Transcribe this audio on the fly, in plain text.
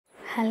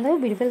Hello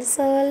beautiful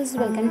souls,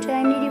 welcome to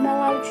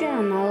our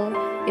channel.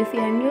 If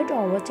you are new to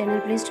our channel,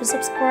 please do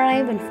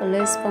subscribe and follow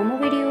us for more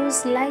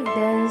videos like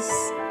this.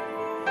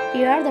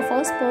 You are the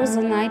first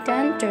person I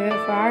turn to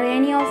for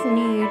any of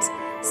needs.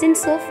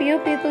 Since so few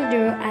people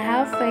do, I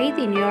have faith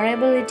in your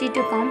ability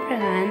to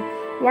comprehend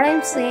what I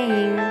am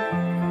saying.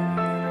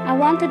 I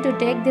wanted to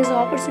take this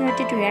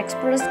opportunity to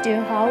express to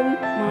you how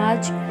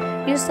much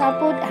your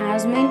support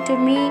has meant to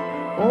me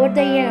over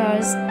the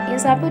years. A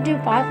supportive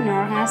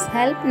partner has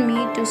helped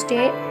me to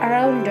stay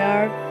around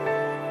her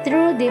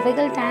through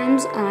difficult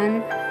times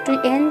and to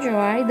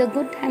enjoy the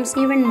good times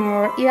even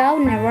more. You have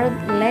never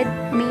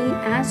led me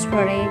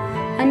astray,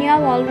 and you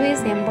have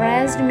always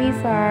embraced me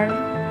for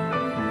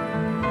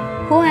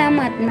who I am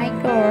at my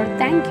core.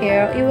 Thank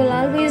you. You will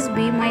always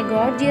be my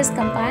gorgeous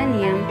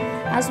companion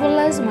as well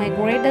as my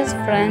greatest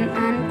friend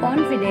and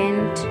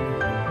confidant.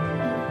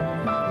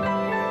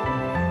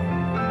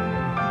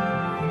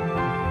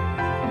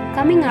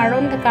 Coming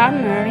around the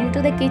corner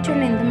into the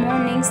kitchen in the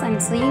mornings and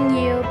seeing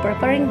you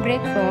preparing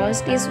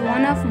breakfast is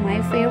one of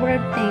my favorite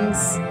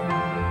things.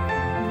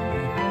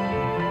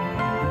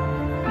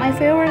 My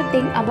favorite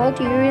thing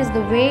about you is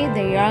the way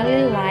the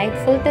early light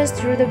filters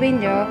through the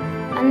window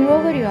and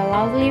over your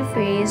lovely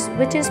face,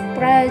 which is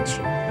perched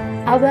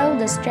above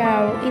the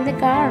stove in the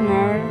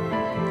corner.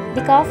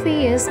 The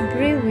coffee is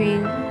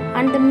brewing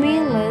and the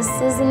meal is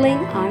sizzling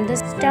on the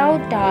stove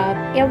top.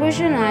 A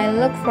vision I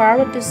look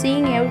forward to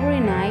seeing every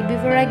night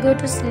before I go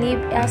to sleep,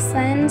 a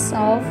sense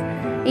of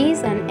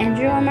ease and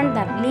enjoyment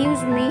that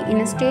leaves me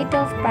in a state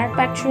of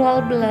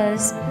perpetual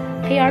bliss.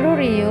 I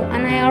adore you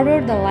and I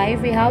adore the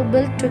life we have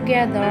built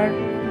together.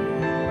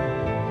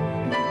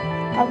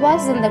 I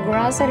was in the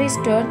grocery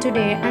store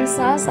today and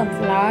saw some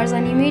flowers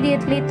and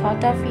immediately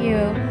thought of you.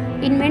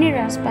 In many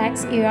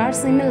respects, you are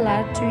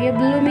similar to a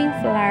blooming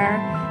flower.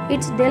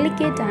 It's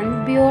delicate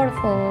and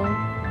beautiful.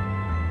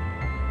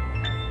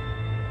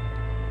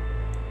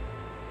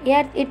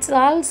 Yet it's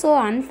also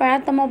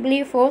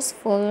unfathomably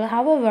forceful.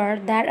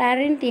 However, there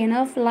aren't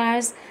enough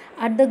flowers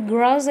at the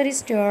grocery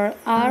store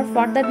or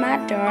for that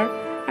matter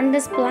on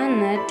this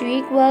planet to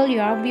equal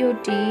your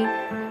beauty.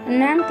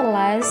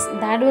 Nonetheless,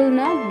 that will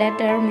not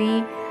deter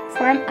me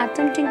from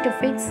attempting to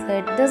fix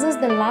it. This is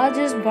the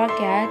largest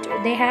bucket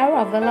they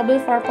have available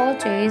for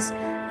purchase.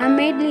 I'm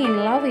madly in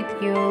love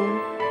with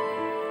you.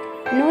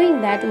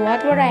 Knowing that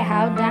whatever I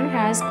have done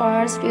has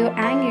caused you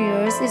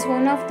anguish is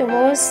one of the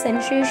worst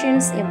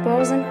sensations a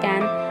person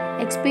can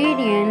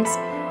experience.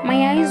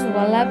 My eyes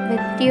well up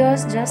with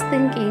tears just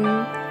thinking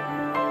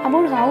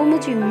about how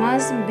much you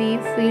must be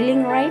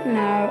feeling right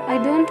now.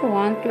 I don't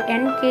want to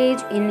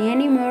engage in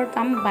any more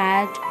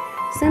combat.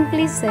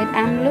 Simply said,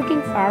 I'm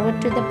looking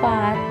forward to the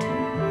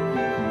part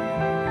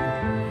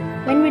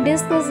when we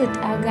discuss it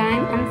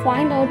again and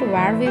find out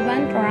where we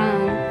went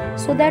wrong,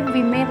 so that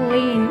we may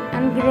learn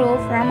and grow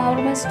from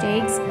our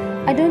mistakes.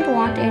 I don't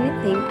want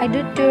anything I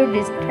do to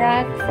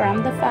distract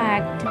from the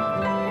fact.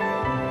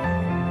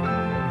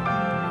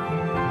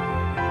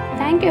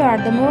 Thank you are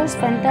the most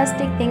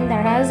fantastic thing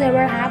that has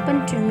ever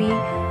happened to me.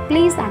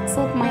 Please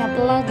accept my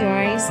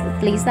apologies.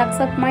 Please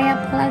accept my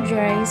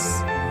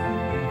apologies.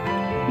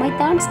 My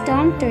thoughts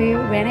turned to you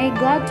when I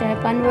got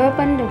up and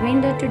opened the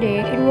window today.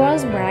 It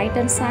was bright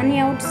and sunny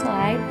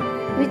outside,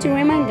 which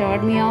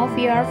reminded me of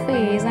your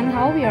face and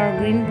how your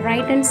green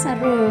brightens a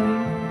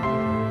room.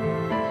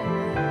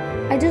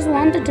 I just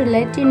wanted to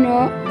let you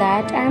know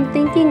that I am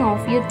thinking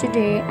of you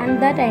today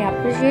and that I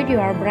appreciate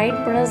your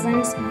bright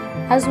presence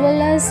as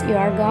well as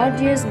your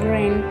gorgeous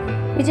grin,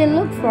 which I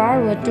look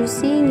forward to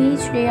seeing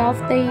each day of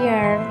the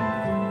year.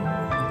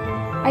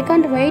 I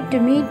can't wait to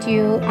meet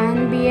you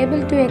and be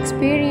able to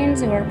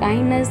experience your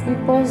kindness in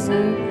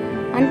person.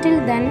 Until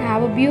then,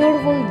 have a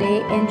beautiful day,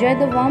 enjoy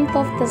the warmth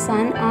of the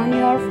sun on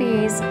your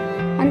face,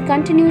 and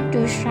continue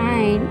to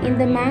shine in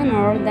the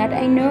manner that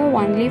I know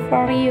only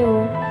for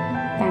you.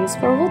 Thanks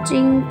for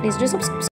watching. Please do subscribe.